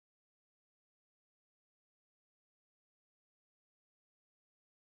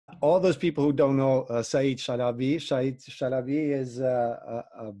all those people who don't know Saeed Shalabi, Saeed Shalabi is a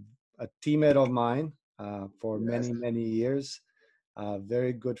teammate of mine for Yes. many years. A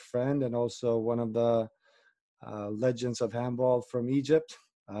very good friend, and also one of the legends of handball from Egypt.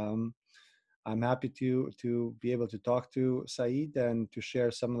 Um, I'm happy to be able to talk to Saeed and to share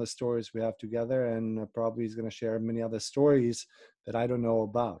some of the stories we have together, and probably he's going to share many other stories that I don't know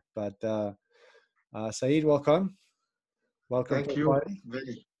about. But Saeed, welcome to Thank the you. party.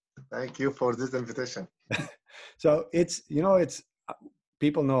 Thank you for this invitation. So it's it's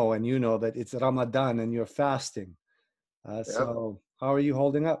people know and you know that it's Ramadan and you're fasting. Yep. So how are you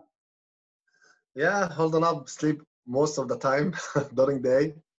holding up? Yeah, holding up, sleep most of the time during the day,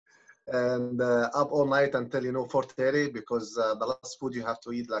 and up all night until 4:30 because the last food you have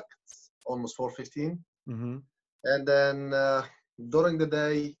to eat like almost 4:15, Hmm. and then during the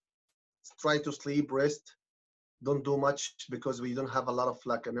day try to sleep, rest, don't do much because we don't have a lot of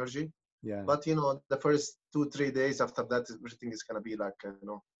like energy. Yeah. But the first 2 3 days after that, everything is gonna be like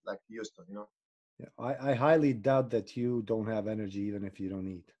like used to. Yeah. I highly doubt that you don't have energy even if you don't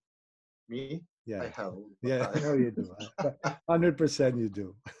eat. Me, I Yeah. have all the Yeah. time. No, you do. 100% you do.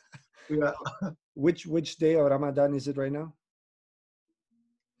 Yeah. Which day of Ramadan is it right now?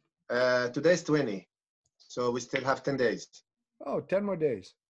 Today's 20, so we still have 10 days. Oh, 10 more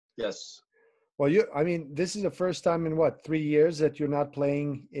days. Yes. Well, I mean, this is the first time in what, 3 years that you're not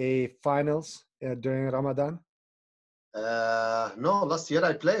playing a finals during Ramadan? No, last year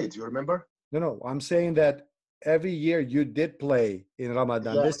I played. You remember? No, no, I'm saying that every year you did play in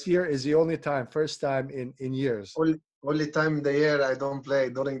Ramadan. Yeah. This year is the only time, first time in years. Only time in the year I don't play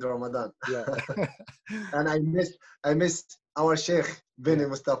during the Ramadan, Yeah. and I missed our Sheikh Bini Yeah.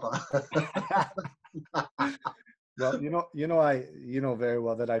 Mustafa. Well, you know very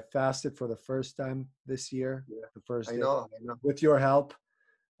well that I fasted for the first time this year, Yeah, the first I day, know. I know. with your help.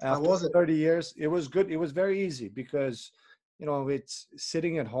 How After was it? 30 years, it was good. It was very easy because, it's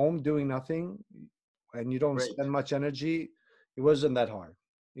sitting at home doing nothing and you don't Great. spend much energy. It wasn't that hard.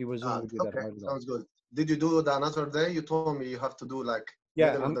 It wasn't Ah, really that okay. hard at all. Sounds good. Did you do the another day? You told me you have to do like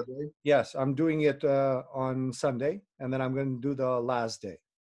Yeah, middle of the day. yes, I'm doing it on Sunday, and then I'm going to do the last day.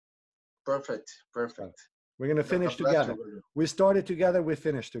 Perfect. So Perfect. we're going to finish God bless you, together. brother. We started together, we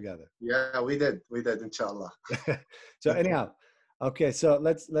finished together. Yeah, we did. We did, inshallah. So anyhow, okay, so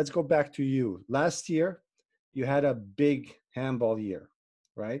let's go back to you. Last year, you had a big handball year,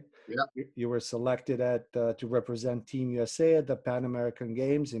 right? Yeah. You were selected to represent Team USA at the Pan American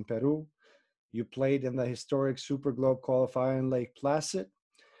Games in Peru. You played in the historic Super Globe qualifier in Lake Placid.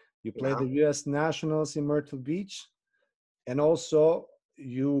 You played Yeah. the U.S. Nationals in Myrtle Beach, and also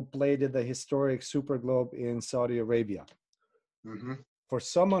you played in the historic Super Globe in Saudi Arabia. Mm-hmm. For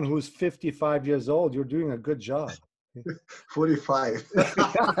someone who's 55 years old, you're doing a good job. 45.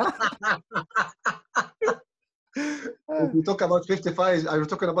 If you talk about 55, are you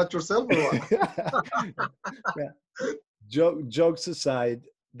talking about yourself or what? Yeah. Jokes aside,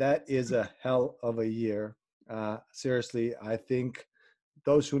 that is a hell of a year. Seriously, I think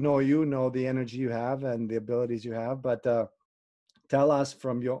those who know you know the energy you have and the abilities you have. But tell us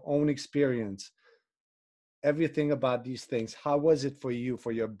from your own experience everything about these things. How was it for you,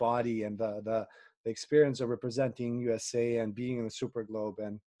 for your body, and the experience of representing USA and being in the Super Globe?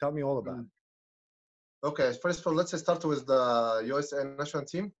 And tell me all about Mm. Okay, first of all, let's start with the USA national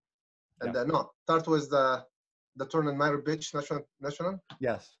team. it. Yeah. And no, start with the turn in Myrtle Beach national.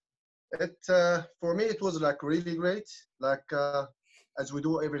 Yes. It for me it was like really great, like as we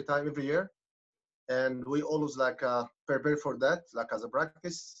do every time, every year, and we always like prepare for that, like as a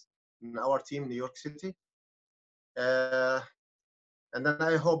practice in our team, New York City. Uh, and then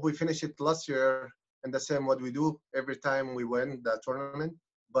I hope we finish it last year in the same what we do every time we win the tournament.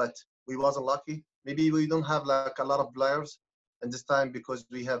 But we wasn't lucky. Maybe we don't have like a lot of players, and this time because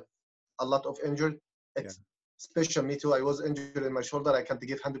we have a lot of injured. Yeah. It's special me too. I was injured in my shoulder. I can't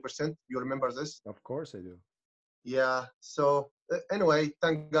give 100%. You remember this? Of course I do. Yeah. So anyway,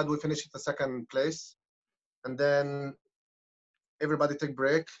 thank God we finished the second place, and then everybody take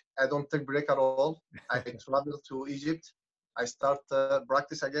break. I don't take break at all. I travel to Egypt. I start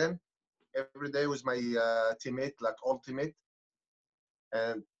practice again every day with my teammate, like all teammate,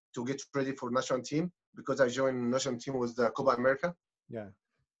 and to get ready for national team because I joined national team with the Copa America. Yeah.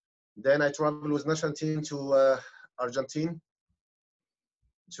 Then I travel with national team to Argentina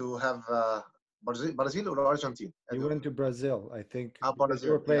to have Brazil or Argentina. I You don't went to Brazil, I think, know. because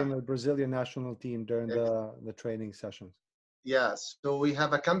you were Brazil, yeah. playing the Brazilian national team during the training sessions. Yeah, so we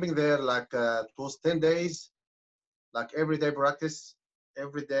have a camping there, like it was 10 days, like every day practice,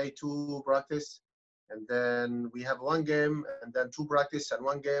 every day two practice, and then we have one game, and then two practice and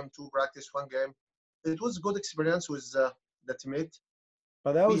one game, two practice, one game. It was a good experience with the teammate.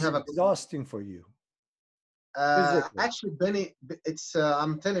 But that We was have a good, exhausting for you physically. actually, Benny, it's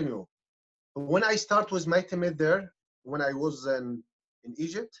I'm telling you, when I start with my teammate there, when I was in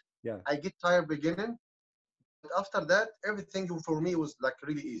Egypt, Yeah. I get tired beginning. But after that, everything for me was like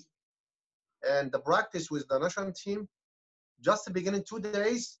really easy. And the practice with the national team, just the beginning 2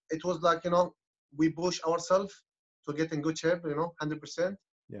 days, it was like, we push ourselves to get in good shape, 100%,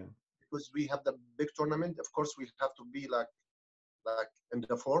 Yeah. because we have the big tournament. Of course, we have to be like in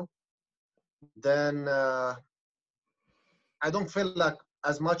the form. Then I don't feel like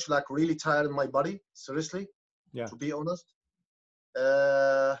as much like really tired in my body, seriously, Yeah. to be honest.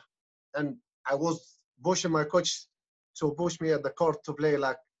 Uh, and I was pushing my coach to push me at the court to play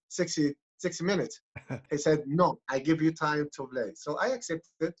like 60 minutes. He said, no, I give you time to play. So I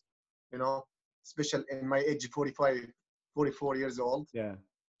accepted, you know, especially in my age, 45, 44 years old. Yeah.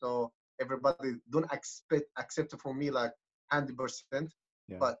 So everybody don't accept from me like 100%.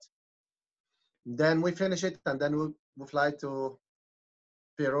 Yeah. But then we finish it, and then we fly to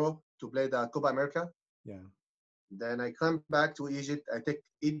Peru to play the Copa America. Yeah. Then I come back to Egypt. I take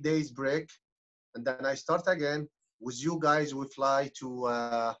 8 days break, and then I start again with you guys. We fly to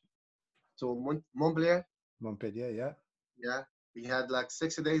Montpellier. Montpellier. Yeah. Yeah, we had like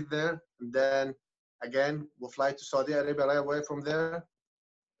 6 days there, and then again we fly to Saudi Arabia right away from there.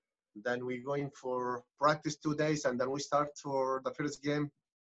 Then we going for practice 2 days, and then we start for the first game.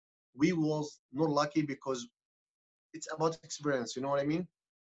 We was not lucky because it's about experience. You know what I mean?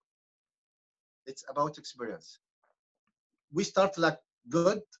 It's about experience. We start like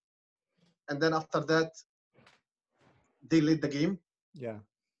good, and then after that, they lead the game. Yeah.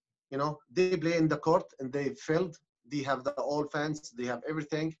 They play in the court and they failed. They have the all fans, they have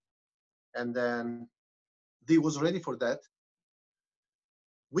everything, and then they was ready for that.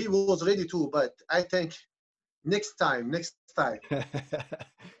 We was ready too, but I think next time Yeah.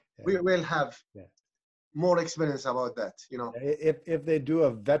 we will have Yeah. more experience about that. If they do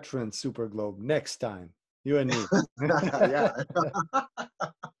a veteran Super Globe next time, you and me. Yeah,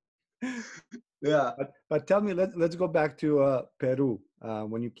 yeah, But tell me, let's go back to Peru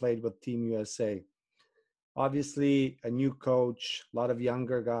when you played with Team USA. Obviously, a new coach, a lot of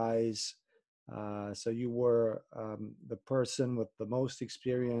younger guys. So you were the person with the most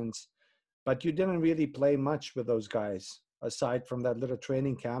experience, but you didn't really play much with those guys aside from that little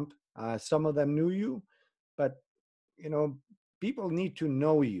training camp. Some of them knew you, but you know, people need to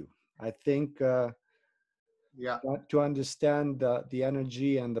know you. I think yeah, to understand the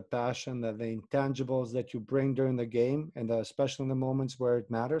energy and the passion, the intangibles that you bring during the game, and especially in the moments where it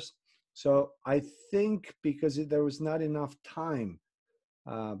matters. So I think because there was not enough time,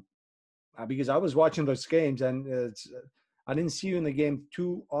 uh, because I was watching those games and I didn't see you in the game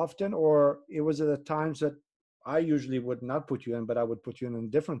too often, or it was at the times that I usually would not put you in, but I would put you in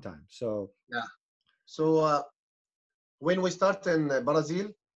different times. So yeah. So when we start in Brazil,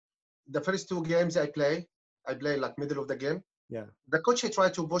 the first 2 games I play like middle of the game. yeah, The coach he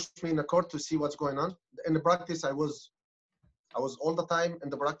tried to push me in the court to see what's going on. In the practice, I was all the time in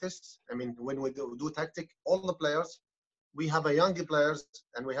the practice. I mean, when we do tactic, all the players, we have a young players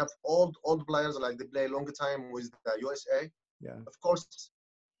and we have old players like they play long time with the USA. yeah, Of course,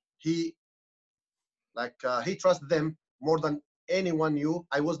 he he trusts them more than anyone knew.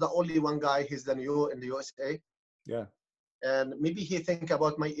 I was the only one guy he's the new in the USA, yeah. and maybe he think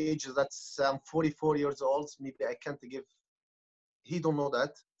about my age. That's I'm 44 years old. Maybe I can't give. He don't know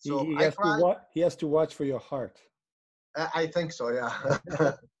that. He, So he I has to try. watch. He has to watch for your heart. I think so. Yeah.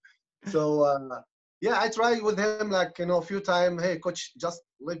 So yeah, I try with him like a few times. Hey, coach, just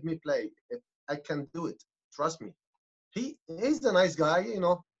let me play. I can do it. Trust me. He's a nice guy,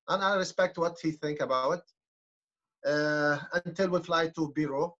 and I respect what he think about it. Until we fly to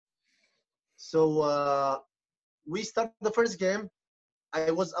Biro. So we start the first game.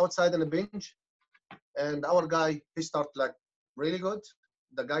 I was outside on the bench, and our guy he start like really good.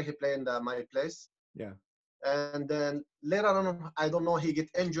 The guy he play in my place. Yeah, And then later on, I don't know, he get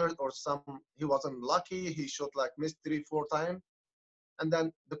injured or he wasn't lucky. He shot like missed 3, 4 times. And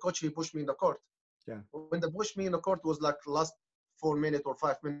then the coach, he pushed me in the court. yeah, When the push me in the court was like last 4 minutes or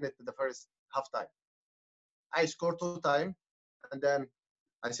 5 minutes in the first half time. I scored 2 times. And then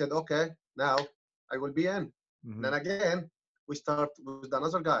I said, okay, now I will be in. mm-hmm. Then again, we start with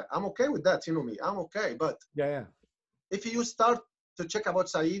another guy. I'm okay with that. You know me. I'm okay. But Yeah, yeah, if you start to check about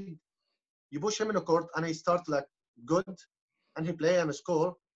Saeed, you push him in the court and he start like good and he play and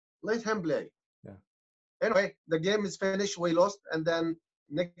score, let him play. yeah, Anyway, the game is finished, we lost, and then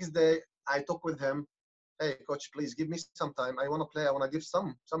next day I talk with him hey, coach, please give me some time. I want to play. I want to give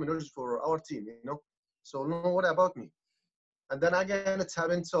some energy for our team, you know. So no worry about me. And then again, it's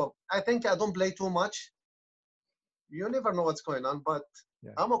happened. So I think I don't play too much. You never know what's going on, but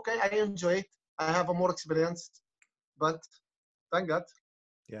Yeah. I'm okay. I enjoy it. I have a more experience, but thank God.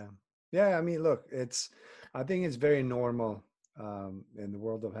 Yeah. Yeah. I mean, look, I think it's very normal in the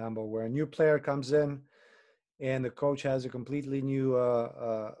world of handball where a new player comes in and the coach has a completely new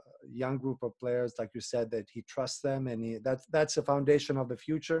young group of players, like you said, that he trusts them, and that's the foundation of the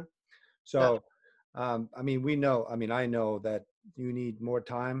future. Yeah, So, I mean, I know that you need more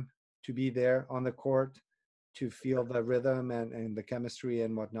time to be there on the court to feel the rhythm and the chemistry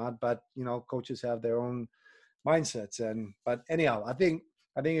and whatnot. But coaches have their own mindsets. But anyhow, I think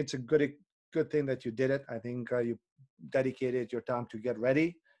it's a good thing that you did it. I think you dedicated your time to get ready.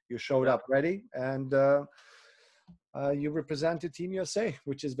 You showed yeah, up ready, and you represented Team USA,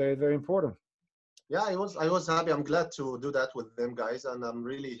 which is very, very important. yeah. I was happy. I'm glad to do that with them guys, and I'm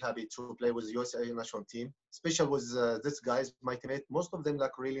really happy to play with USA national team, especially with this guys, my teammate. Most of them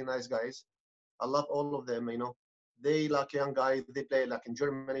like really nice guys. I love all of them. You know, they like young guys. They play like in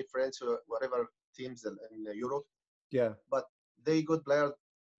Germany, France, or whatever teams in Europe. Yeah. But they good players.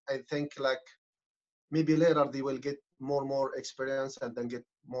 I think like maybe later they will get more experience and then get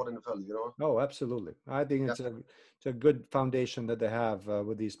more in the field. You know. Oh, absolutely. I think Yeah. it's a good foundation that they have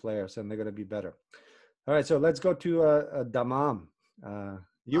with these players, and they're going to be better. All right, so let's go to Damam.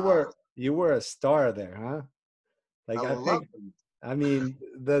 You Ah, were a star there, huh? I Like I love think, them. I mean,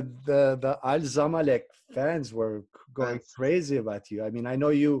 the Al Zamalek fans were going Fans. crazy about you. I mean, I know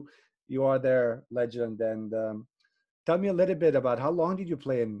you are their legend, and tell me a little bit about how long did you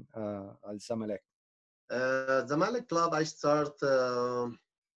play in Al Zamalek? Zamalek club. I start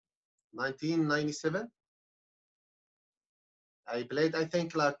 1997. I played, I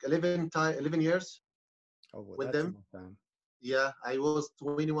think, like 11 years Oh, well, with that's a them. long time. Yeah, I was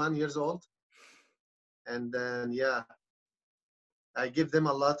 21 years old, and then yeah, I give them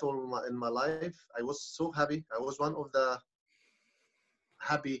a lot in my life. I was so happy. I was one of the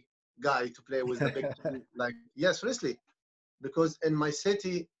happy guy to play with the big team. Like, yeah, seriously, because in my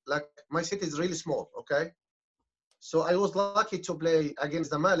city, like my city is really small. Okay, so I was lucky to play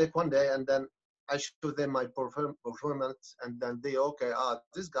against the Malik one day, and then I showed them my performance, and then they okay,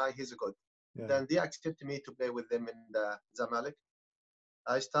 this guy he's good. Yeah, Then they accepted me to play with them in the Zamalek.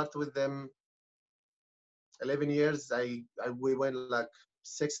 I started with them 11 years. We went like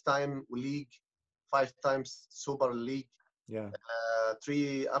 6 time league, 5 times Super League, yeah,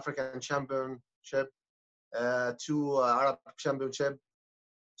 3 African Championship, 2 Arab Championship,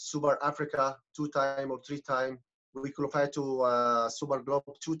 Super Africa 2 time or 3 time. We qualified to Super Globe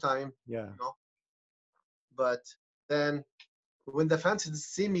 2 time, yeah, you know. But then when the fans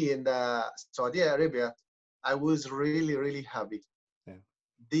see me in the Saudi Arabia, I was really happy. yeah.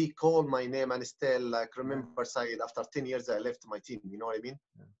 They call my name and still like remember Saeed after 10 years I left my team. You know what I mean?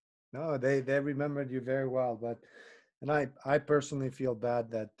 Yeah. No, they remembered you very well, but and I personally feel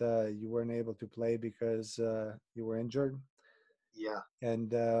bad that you weren't able to play because you were injured, Yeah.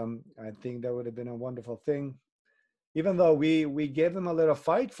 and I think that would have been a wonderful thing. Even though we gave them a little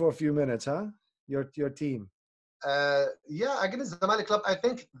fight for a few minutes, huh? Your team. Yeah, against the Mali club, I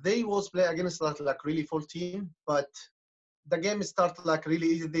think they was play against like really full team, but the game started like really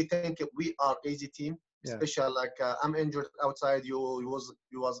easy. They think we are easy team, Yeah, especially like I'm injured outside. You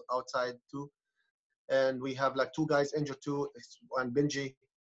was outside too, and we have like 2 guys injured too, and Benji.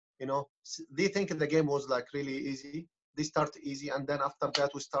 You know, they think the game was like really easy. They start easy, and then after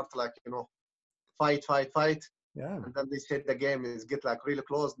that we start like fight, yeah, and then they said the game is get like really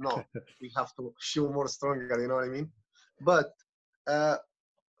close. No, we have to show more stronger. You know what I mean? But uh,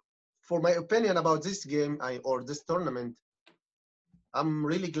 for my opinion about this game or this tournament, I'm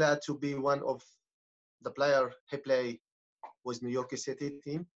really glad to be one of the player he play with New York City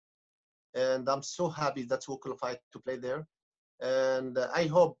team, and I'm so happy that we qualified to play there. And I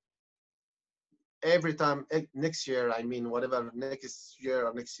hope every time next year, I mean whatever next year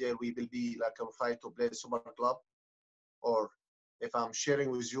or next year, we will be like qualified to play Super Club, or if I'm sharing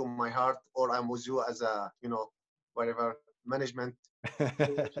with you my heart, or I'm with you as a whatever management,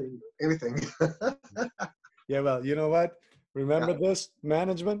 anything. yeah. Well, you know what? Yeah. Remember this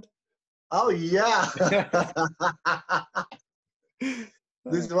management. Oh yeah.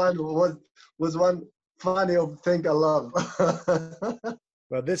 This one was one funny of thing I love.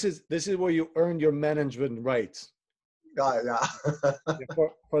 Well, this is where you earn your management rights. Yeah, yeah. Yeah,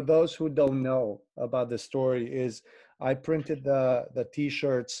 for those who don't know about the story, is I printed the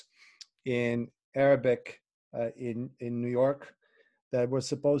T-shirts in Arabic in New York that was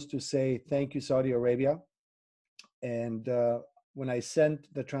supposed to say "Thank you, Saudi Arabia," And when I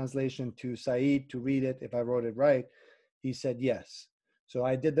sent the translation to Saeed to read it, if I wrote it right, he said yes. So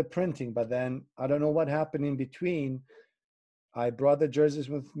I did the printing, but then I don't know what happened in between. I brought the jerseys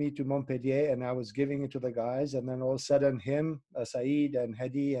with me to Montpellier and I was giving it to the guys. And then all of a sudden, him, Saeed, and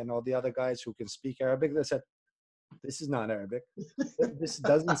Hedi, and all the other guys who can speak Arabic, they said, "This is not Arabic. This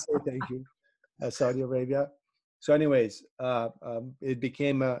doesn't say thank you, Saudi Arabia." So, anyways, it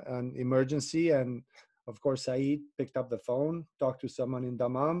became an emergency. And of course, Saeed picked up the phone, talked to someone in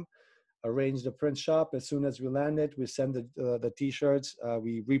Dammam, arranged a print shop. As soon as we landed, we sent the T-shirts.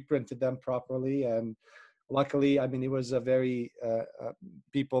 We reprinted them properly, and luckily, I mean, it was a very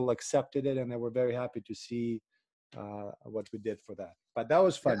people accepted it, and they were very happy to see what we did for that. But that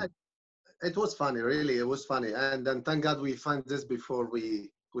was Yeah, funny. it was funny, really. It was funny, and then thank God we find this before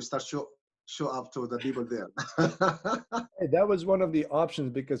we start show up to the people there. Hey, that was one of the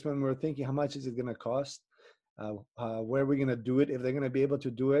options because when we were thinking how much is it going to cost, where are we going to do it, if they're going to be able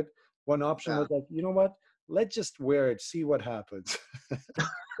to do it, one option Yeah. was like, you know what? Let's just wear it, see what happens.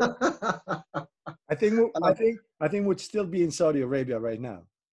 I think we'd still be in Saudi Arabia right now.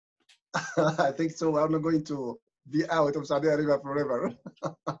 I think so. I'm not going to be out of Saudi Arabia forever.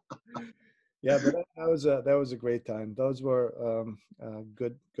 Yeah, but that was a great time. Those were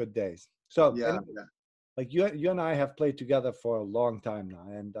good days. So Yeah, anyway, like you and I have played together for a long time now,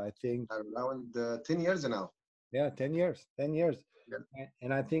 and I think around 10 years now. yeah, 10 years, Yeah.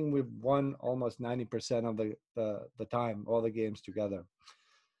 and I think we've won almost 90% of the time, all the games together.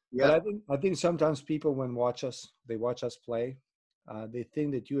 But Yeah. I think sometimes people when they watch us play, they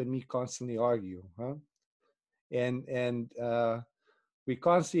think that you and me constantly argue, huh? And we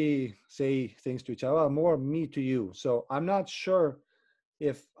constantly say things to each other, well, more me to you. So I'm not sure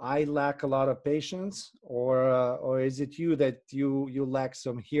if I lack a lot of patience, or is it you that you lack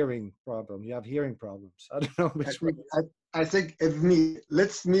some hearing problem? You have hearing problems. I don't know I, which one. I think it's me.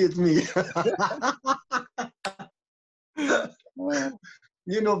 Let's meet me.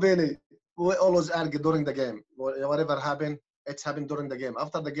 You know, Benny, we always argue during the game. Whatever happened, it's happened during the game.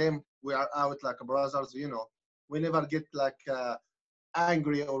 After the game, we are out like brothers. You know, we never get like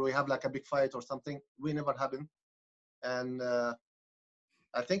angry or we have like a big fight or something. We never happen. And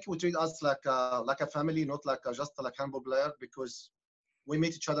I think we treat us like a family, not like just like handball player, because we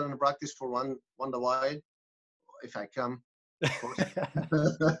meet each other in practice for one while, if I come, of course.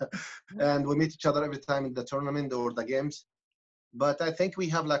 And we meet each other every time in the tournament or the games. But I think we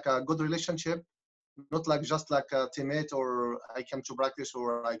have like a good relationship, not like just like a teammate or I come to practice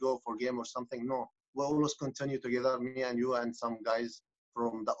or I go for game or something. No, we always continue together, me and you and some guys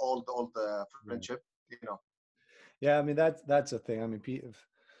from the old friendship, you know. Yeah, I mean that's a thing. I mean,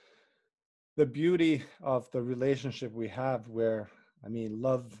 the beauty of the relationship we have, where I mean,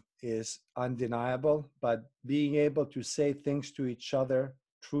 love is undeniable, but being able to say things to each other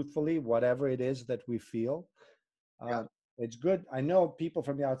truthfully, whatever it is that we feel, Yeah. uh, it's good. I know people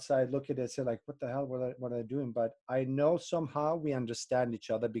from the outside look at it and say, like, what the hell, what are they doing? But I know somehow we understand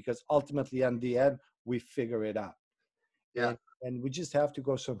each other because ultimately, in the end, we figure it out. Yeah. And we just have to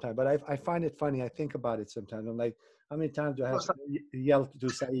go sometime. But I find it funny. I think about it sometimes. I'm like, how many times do I have to yell to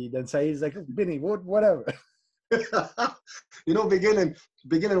Saeed? And Saeed's like, Benny, whatever. You know, beginning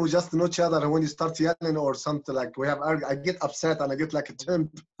we just know each other, and when you start yelling or something like we have, I get upset and I get like a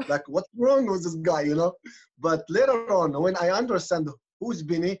temp, like what's wrong with this guy, you know? But later on, when I understand who's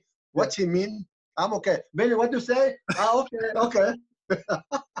Benny, what he mean, I'm okay. Benny, what do you say? Ah, okay.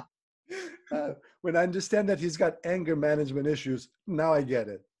 When I understand that he's got anger management issues, now I get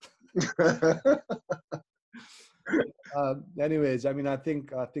it. Anyways, I mean, I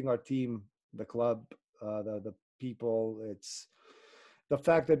think our team, the club, the people, it's the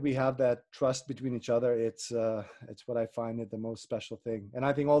fact that we have that trust between each other. It's what I find it the most special thing. And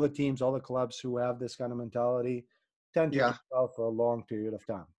I think all the teams, all the clubs who have this kind of mentality tend to do Yeah. well for a long period of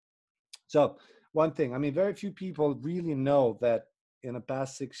time. So one thing, I mean, very few people really know that in the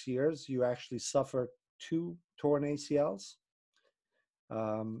past 6 years, you actually suffered 2 torn ACLs.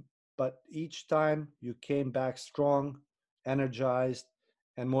 But each time you came back strong, energized,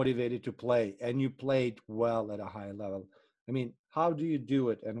 and motivated to play, and you played well at a high level. I mean, how do you do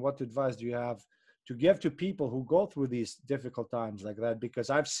it, and what advice do you have to give to people who go through these difficult times like that? Because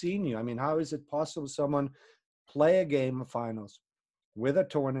I've seen you. I mean, how is it possible someone play a game of finals with a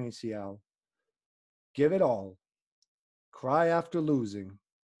torn ACL, give it all, cry after losing,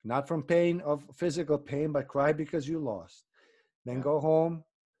 not from pain of physical pain, but cry because you lost, then go home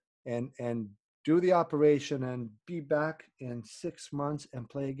and do the operation and be back in 6 months and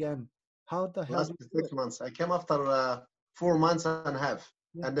play again? How the hell Last do you do 6 months. I came after 4 months and a half.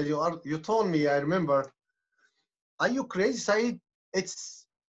 it? And then you told me, I remember, are you crazy, Said? It's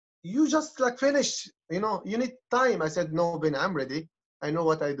you just like finish. You need time. I said, no, Ben, I'm ready. I know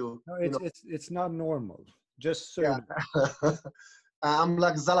what I do. No, it's not normal. Just so Yeah. you know. I'm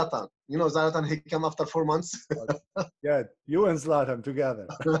like Zlatan. Zlatan, he came after 4 months. Yeah, you and Zlatan together.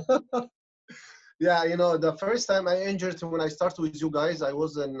 Yeah, the first time I injured when I started with you guys, I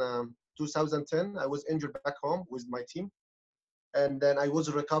was in 2010. I was injured back home with my team. And then I was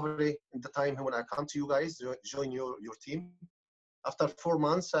in recovery in the time when I come to you guys, join your team. After 4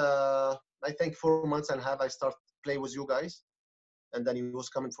 months, I think 4 months and a half, I start play with you guys. And then he was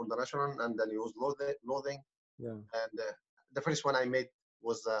coming for the national, and then he was loading. Yeah. And the first one I made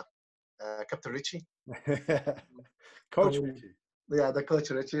was Captain Richie. Coach Richie. Yeah, the coach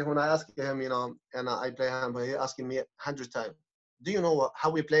Richie. When I asked him, and I play handball, he asking me 100 times, do you know how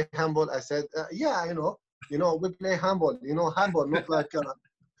we play handball? I said, yeah, I know. We play handball, handball, not like,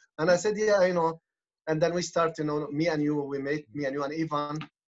 and I said, yeah, I know. And then we start, me and you, we made me and you and Ivan,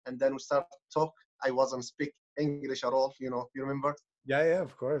 and then we start talk. I wasn't speak English at all, you remember? Yeah, yeah,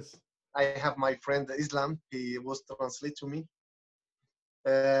 of course. I have my friend Islam. He was translate to me.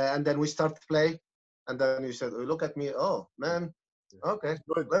 And then we start to play. And then you said, oh, look at me. Oh, man. Okay,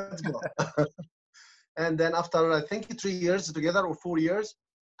 Good. let's go. And then after, I think 3 years together or 4 years,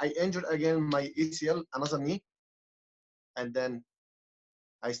 I injured again my ACL, another knee. And then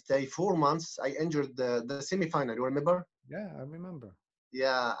I stay 4 months. I injured the semi-final. You remember? Yeah, I remember.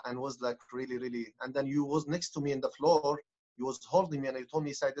 Yeah, and was like really, really. And then you was next to me in the floor. You was holding me, and you told me,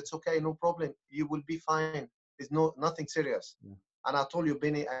 he said, "It's okay, no problem. You will be fine. It's nothing serious." Yeah. And I told you,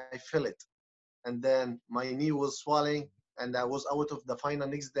 Benny, I feel it. And then my knee was swelling, and I was out of the final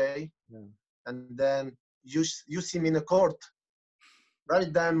next day. Yeah. And then you see me in the court,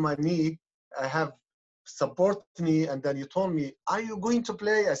 right down my knee. I have support knee, and then you told me, "Are you going to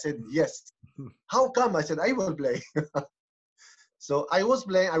play?" I said, "Yes." How come? I said, "I will play." So I was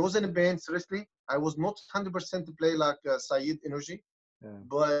playing. I was in a band. Seriously, I was not 100% to play like Saeed Energy, Yeah.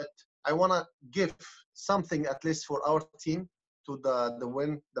 but I wanna give something at least for our team to the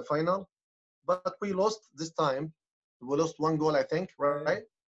win the final. But we lost this time. We lost 1 goal, I think, right?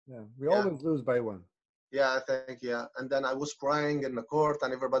 Yeah. We Yeah. always lose by one. Yeah, I think, yeah. And then I was crying in the court,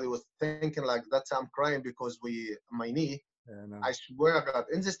 and everybody was thinking like that's I'm crying because my knee. Yeah, no. I swear God,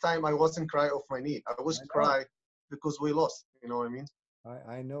 in this time I wasn't crying off my knee. I was I know. crying because we lost. You know what I mean?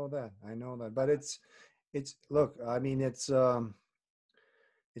 I know that. I know that. But it's look, I mean it's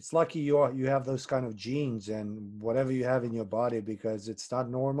lucky you have those kind of genes and whatever you have in your body, because it's not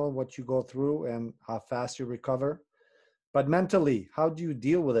normal what you go through and how fast you recover. But mentally, how do you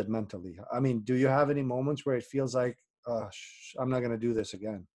deal with it mentally? I mean, do you have any moments where it feels like, I'm not going to do this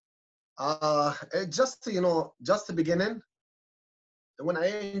again? Just just the beginning. When I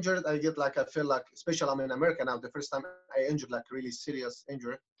injured, I get like I feel like, especially I'm in America now. The first time I injured like really serious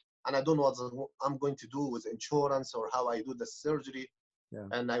injury, and I don't know what I'm going to do with insurance or how I do the surgery. Yeah.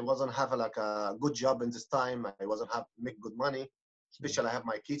 And I wasn't have like a good job in this time. I wasn't have make good money. Especially I have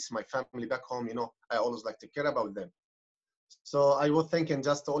my kids, my family back home. I always like to care about them. So I was thinking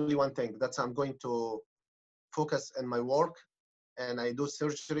just only one thing. That's I'm going to focus on my work, and I do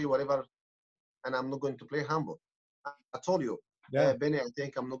surgery, whatever, and I'm not going to play handball. I told you, Yeah. Benny, I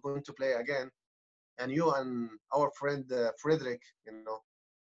think I'm not going to play again. And you and our friend Frederick,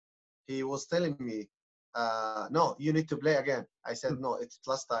 he was telling me, no, you need to play again. I said, no, it's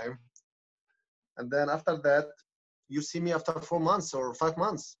last time. And then after that, you see me after 4 months or 5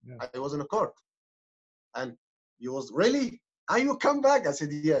 months. Yeah. I was in a court. And you was, really? Are you come back? I said,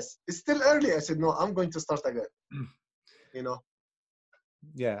 yes. It's still early. I said, no, I'm going to start again.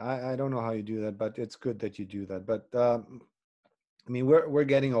 Yeah, I don't know how you do that, but it's good that you do that. But I mean, we're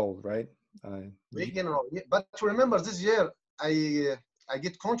getting old, right? But remember, this year I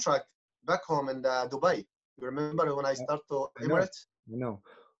get contract back home in Dubai. You remember when I start to Emirates? I know.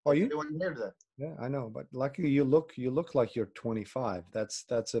 Oh, you? Everyone heard that. Yeah, I know. But luckily, you look like you're 25.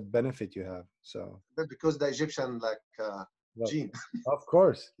 That's a benefit you have. So That's because the Egyptian gene. of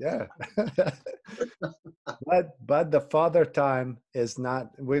course, yeah. but the father time is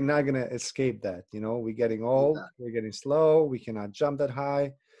not. We're not gonna escape that. We're getting old. Yeah. We're getting slow. We cannot jump that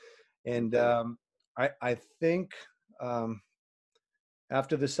high. And I think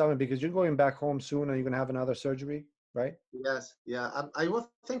after the summer, because you're going back home soon, and you're gonna have another surgery, right? Yes, yeah. I was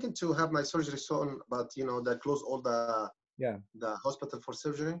thinking to have my surgery soon, but they close all the hospital for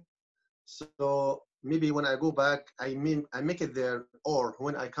surgery. So maybe when I go back, I make it there, or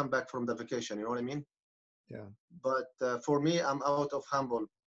when I come back from the vacation. You know what I mean? Yeah. But for me, I'm out of handball.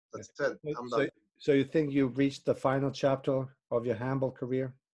 That's it. I'm done. So you think you've reached the final chapter of your handball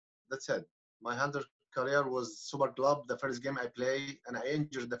career? That's it. My handball career was Super Club, the first game I play, and I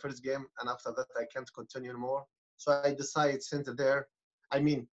injured the first game, and after that I can't continue anymore. So I decide since there. I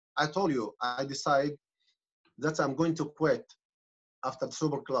mean, I told you I decide that I'm going to quit after the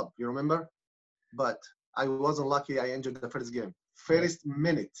Super Club. You remember? But I wasn't lucky. I injured the first game, Yeah. first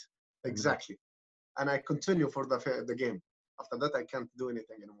minute Mhm. exactly, and I continue for the game. After that, I can't do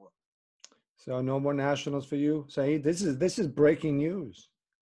anything anymore. So no more nationals for you, Saeed. This is breaking news.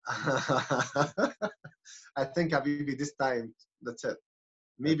 I think Habibi this time that's it.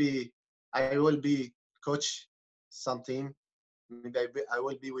 Maybe I will be coach some team. Maybe I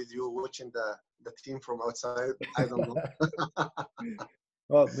will be with you watching the team from outside. I don't know.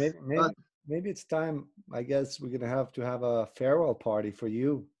 Well, maybe But maybe it's time. I guess we're gonna have to have a farewell party for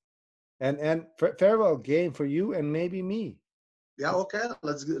you, and farewell game for you and maybe me. yeah, okay,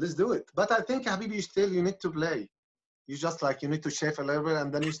 let's do it. But I think Habibi, still you need to play. You just like you need to shave a little bit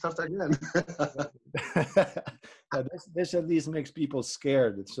and then you start again. Yeah, this at least makes people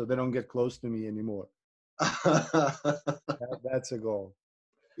scared, so they don't get close to me anymore. That's a goal.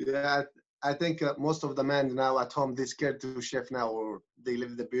 Yeah, I think most of the men now at home they scared to shave now or they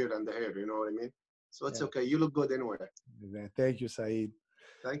leave the beard and the hair. You know what I mean? So it's Yeah. okay. You look good anyway. Yeah, thank you, Saeed.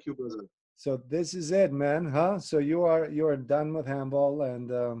 Thank you, brother. So this is it, man, huh? So you are done with handball, and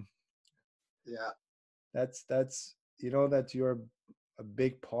Yeah. that's that you're a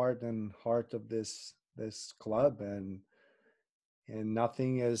big part and heart of this club, and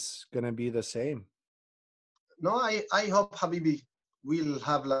nothing is gonna be the same. No, I hope Habibi will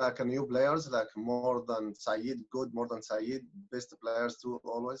have like a new players like more than Saeed, good more than Saeed, best players too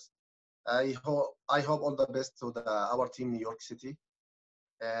always. I hope all the best to our team New York City,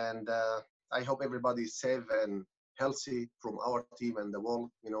 and I hope everybody is safe and healthy from our team and the world.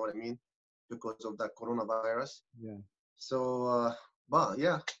 You know what I mean? Because of the coronavirus. Yeah. So, but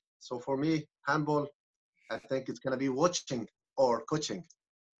yeah. So for me, handball, I think it's gonna be watching or coaching.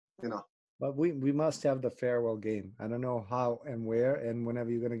 You know. But we must have the farewell game. I don't know how and where and whenever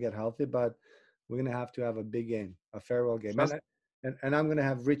you're gonna get healthy, but we're gonna have to have a big game, a farewell game, Just and I'm gonna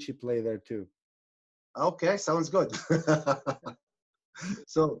have Richie play there too. okay. Sounds good.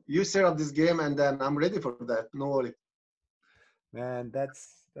 So you set up this game, and then I'm ready for that. No worry. Man,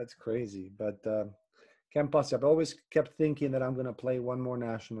 that's crazy. But can't possibly. I've always kept thinking that I'm gonna play one more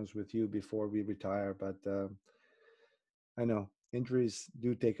nationals with you before we retire, but I know injuries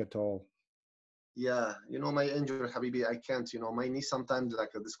do take a toll. Yeah, my injury, Habibi. I can't. My knee sometimes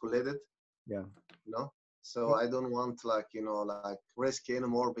like discolocated. Yeah. You know, so Well, I don't want like like risk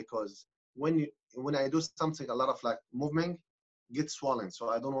anymore because when I do something, a lot of like movement gets swollen. So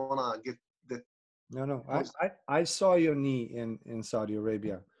I don't wanna get that no, no. I, because I I saw your knee in Saudi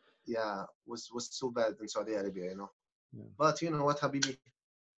Arabia. yeah, was so bad in Saudi Arabia. Yeah. But you know what, Habibi?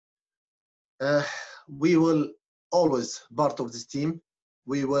 Uh, we will always part of this team.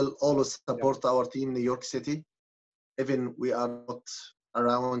 We will always Yeah. support our team, New York City, even we are not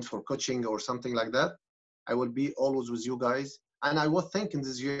around for coaching or something like that. I will be always with you guys. And I was thinking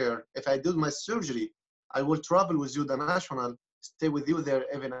this year, if I do my surgery, I will travel with you the national, stay with you there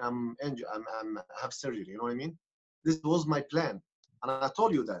even I'm injured, I'm have surgery. You know what I mean? This was my plan, and I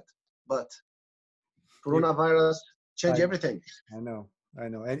told you that. But You, coronavirus changed I, everything. I know, I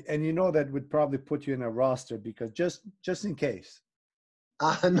know, and you know that would probably put you in a roster because just in case.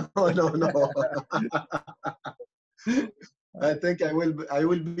 No, no, no. I think I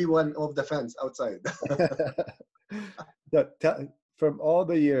will be one of the fans outside. So from all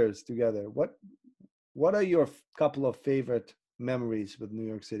the years together, what are your couple of favorite memories with New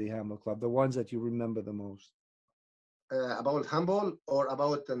York City Handball Club? The ones that you remember the most? About handball or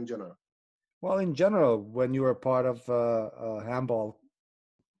about in general? Well, in general, when you were part of handball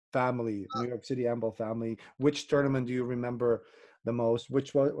family, New York City handball family, which tournament do you remember the most?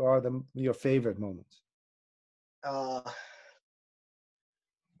 Which one are your favorite moments? Uh,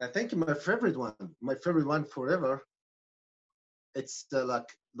 I think my favorite one forever, it's like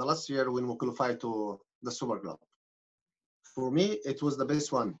the last year when we qualified to the Super Club. For me, it was the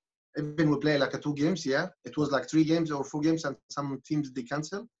best one. Even we play like a 2 games, yeah. It was like 3 games or 4 games, and some teams they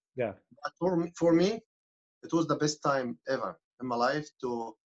cancel. Yeah, But for me, it was the best time ever in my life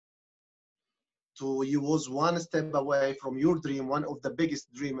to you was one step away from your dream, one of the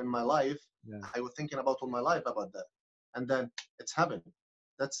biggest dream in my life. yeah, I was thinking about all my life about that, and then it's happened.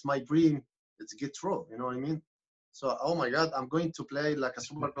 That's my dream. It's get true. You know what I mean? So, oh my God, I'm going to play like a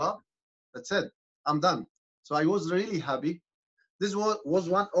super club. That's it. I'm done. So I was really happy. This was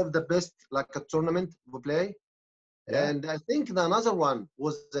one of the best like a tournament we play. yeah. And I think the another one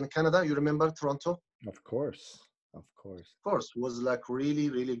was in Canada. You remember Toronto? Of course, of course. Of course, was like really,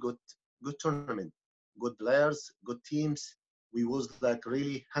 really good tournament. good players, good teams. We was like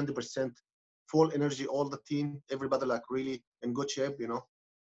really 100% full energy, all the team, everybody like really in good shape, you know.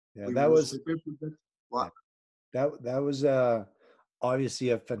 Yeah, We that was was prepared for that. yeah, Wow. that was obviously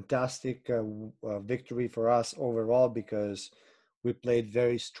a fantastic victory for us overall because we played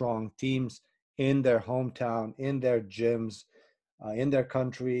very strong teams in their hometown, in their gyms, in their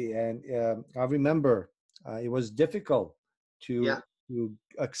country, and I remember it was difficult Yeah, to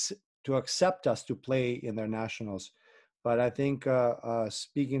to accept us to play in their nationals. But I think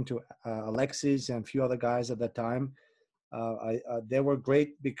speaking to Alexis and a few other guys at that time, they were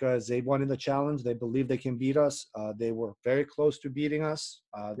great because they wanted the challenge. They believed they can beat us. They were very close to beating us.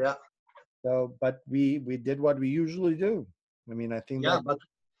 yeah, So, but we did what we usually do. I mean, I think yeah. that's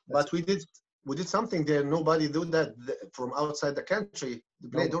But we did something there. Nobody do that from outside the country. The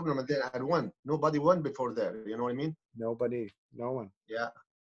play no tournament there and won. Nobody won before there. You know what I mean? nobody, no one. Yeah,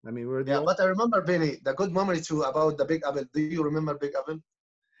 I mean, we're the yeah. only. But I remember Benny, the good memory too about the Big Apple. Do you remember Big Apple?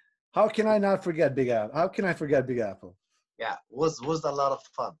 How can I not forget Big Apple? How can I forget Big Apple? Yeah, was a lot of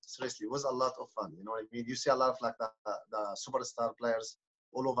fun. Seriously, was a lot of fun. You know what I mean? You see a lot of like the superstar players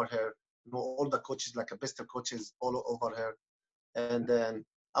all over here. You know, all the coaches like the best coaches all over here. And then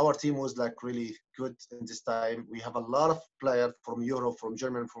our team was like really good in this time. We have a lot of players from Europe, from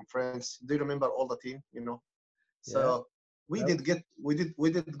Germany, from France. Do you remember all the team? You know, Yeah, so that, we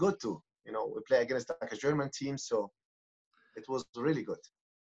did good too. You know, we play against like a German team, so it was really good.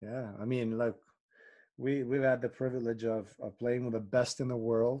 yeah. I mean, like we've had the privilege of playing with the best in the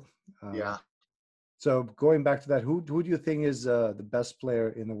world. Yeah. So going back to that, who do you think is the best player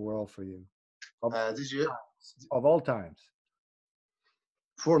in the world for you of This year, of all times?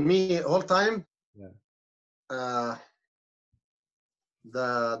 for me, all time, Yeah, uh,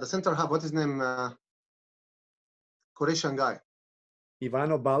 the center half, what is his name? Croatian guy,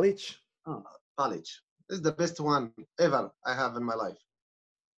 Ivano Balic. Palic. This is the best one ever I have in my life.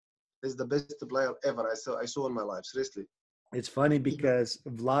 This is the best player ever I saw in my life. Seriously. It's funny because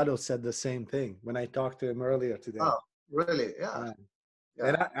Vlado said the same thing when I talked to him earlier today. Oh, really? Yeah, Yeah,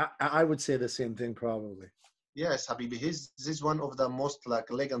 yeah. and I would say the same thing probably. Yes, Habibi. He's one of the most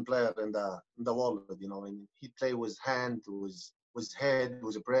like legend player in the world. You know, and he play with hand, with head,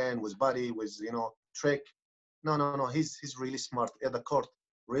 with brain, with body, with trick. No, no, no. He's really smart at the court.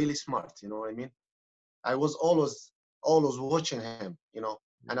 Really smart. You know what I mean? I was always watching him.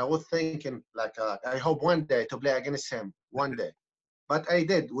 And I was thinking like I hope one day to play against him one day. But I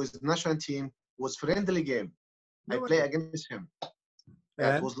did with national team. Was friendly game. I No play way. against him. Yeah,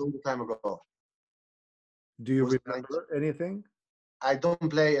 it And was long time ago. do you Was 90. remember anything? I don't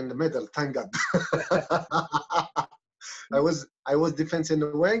play in the middle, thank God. I was defense in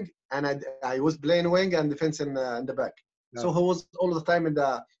the wing, and I was playing wing and defense in the back. So No. he was all the time in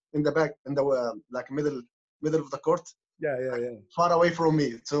the back in the like middle of the court, Yeah, yeah, yeah. far away from me.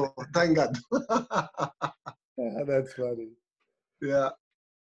 So thank God. Yeah, that's funny. Yeah,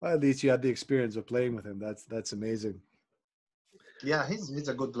 Well, at least you had the experience of playing with him. That's amazing. yeah, he's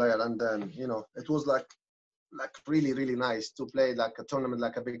a good player, and then it was like really nice to play like a tournament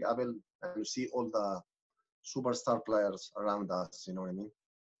like a Big Apple and see all the superstar players around us. You know what I mean?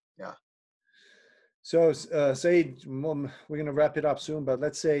 Yeah. So, say we're gonna wrap it up soon, but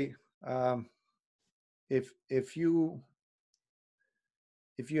let's say um, if you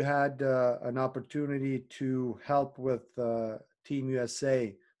had an opportunity to help with Team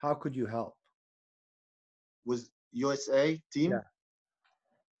USA, how could you help? With USA team. Yeah.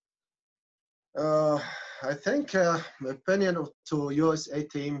 Uh, I think my opinion to USA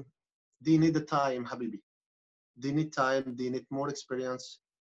team, they need the time, Habibi. They need time. They need more experience.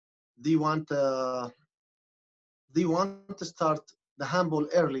 They want uh, they want to start the handball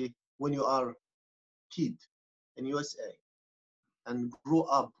early when you are kid in USA and grow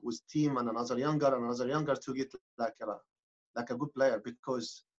up with team and another younger to get like a good player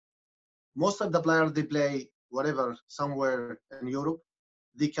because most of the players they play whatever somewhere in Europe.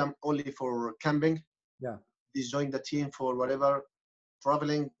 They come only for camping. Yeah. They join the team for whatever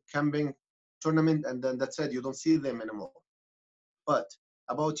traveling, camping, tournament, and then that's it. You don't see them anymore. But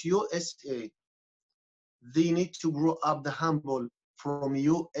about USA, they need to grow up the handball from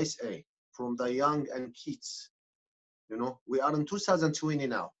USA, from the young and kids. We are in 2020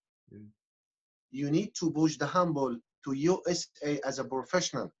 now. Mm. You need to push the handball to USA as a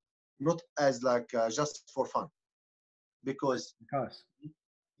professional, not as like just for fun. Because Because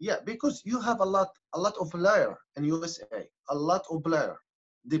because you have a lot of player in USA, a lot of player.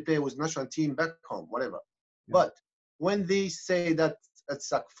 They play with national team back home, whatever. yeah, But when they say that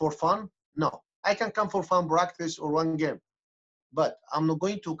it's like for fun, no, I can come for fun practice or one game, but I'm not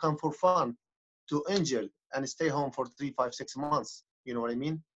going to come for fun to injure and stay home for 3, 5, 6 months. You know what I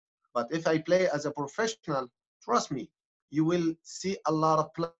mean? But if I play as a professional, trust me, you will see a lot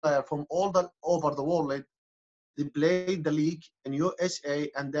of players from all the over the world. They play the league in USA,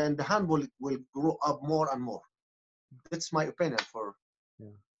 and then the handball will grow up more and more. That's my opinion for,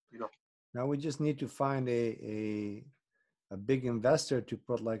 Yeah. you know. Now we just need to find a big investor to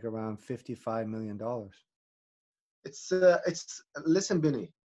put like around $55 million. It's listen,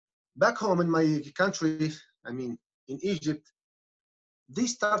 Benny. Back home in my country, I mean in Egypt, they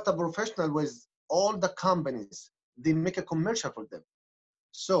start a professional with all the companies. They make a commercial for them.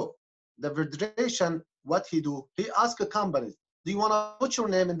 So the federation, what he do, he ask a company, do you want to put your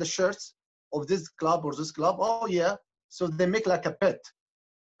name in the shirts of this club or this club? Oh yeah. So they make like a bet,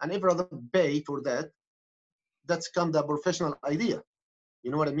 and every other pay for that. That's come the professional idea.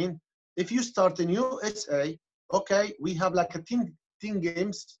 You know what I mean? If you start in USA, okay, we have like a 10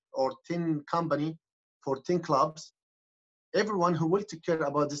 games or 10 company for 10 clubs. Everyone who will take care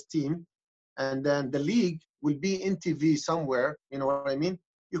about this team, and then the league will be in TV somewhere. You know what I mean?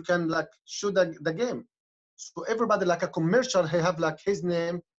 You can like shoot the game. So everybody like a commercial, he have like his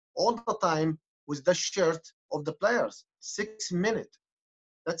name all the time with the shirt of the players. 6 minutes.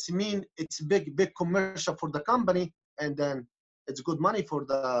 That's mean it's big commercial for the company, and then it's good money for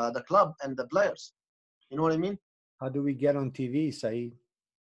the club and the players. You know what I mean? How do we get on TV, Saeed?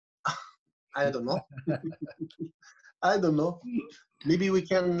 I don't know. I don't know. Maybe we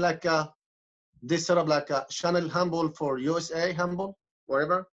can like they set up like a channel handball for USA handball,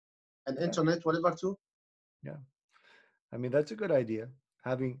 wherever, and Yeah. internet, whatever too. Yeah. I mean, that's a good idea.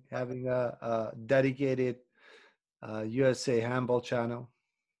 Having a dedicated USA handball channel.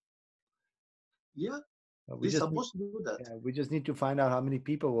 Yeah, We they're just need, supposed to do that. yeah, we just need to find out how many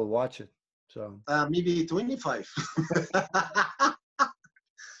people will watch it. So Maybe 25.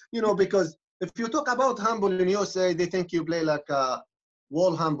 You know, because if you talk about handball in USA, they think you play like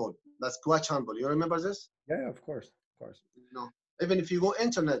wall handball, that's squash handball. You remember this? yeah, of course, of course. No. Even if you go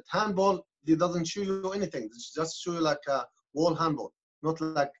internet, handball, it doesn't show you anything. It's just show you like a wall handball, not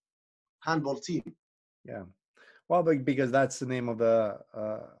like handball team. Yeah. Well, because that's the name of the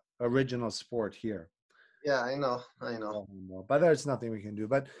original sport here. Yeah, I know, I know. But there's nothing we can do.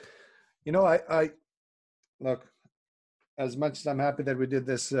 But I look, as much as I'm happy that we did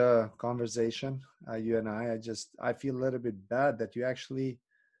this conversation, you and I feel a little bit bad that you actually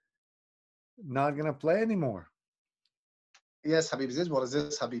not gonna play anymore. Yes, Habibi, this is what is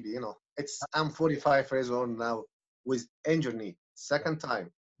this, Habibi, you know. I'm 45 years old now with injured knee, second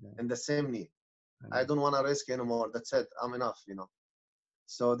time, Yeah. and the same knee. I I don't want to risk anymore. That's it. I'm enough, you know.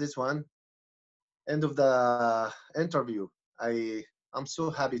 So this one, end of the interview. I'm so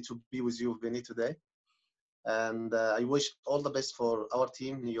happy to be with you, Vinny, today. And I wish all the best for our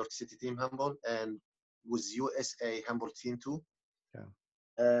team, New York City Team Handball, and with USA Handball team too. Yeah.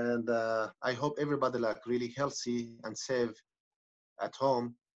 And I hope everybody like really healthy and safe at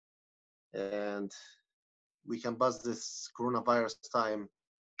home, and we can pass this coronavirus time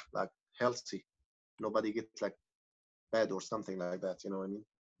like healthy. Nobody gets like bad or something like that. You know what I mean?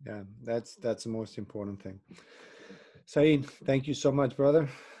 Yeah, that's the most important thing. Saeed, thank you so much, brother.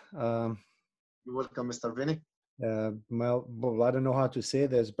 You're welcome, Mr. Vinny. Well, I don't know how to say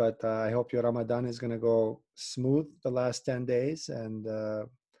this, but I hope your Ramadan is going to go smooth the last 10 days, and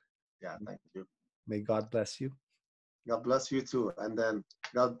Yeah, thank you. may God bless you. God bless you too. And then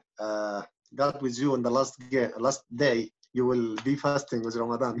God with you on the last day. You will be fasting with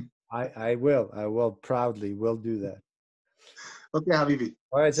Ramadan. I will proudly will do that. Okay, Habibi.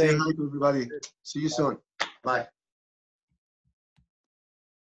 All right, Say Saeed. hi to everybody. See you soon. Bye.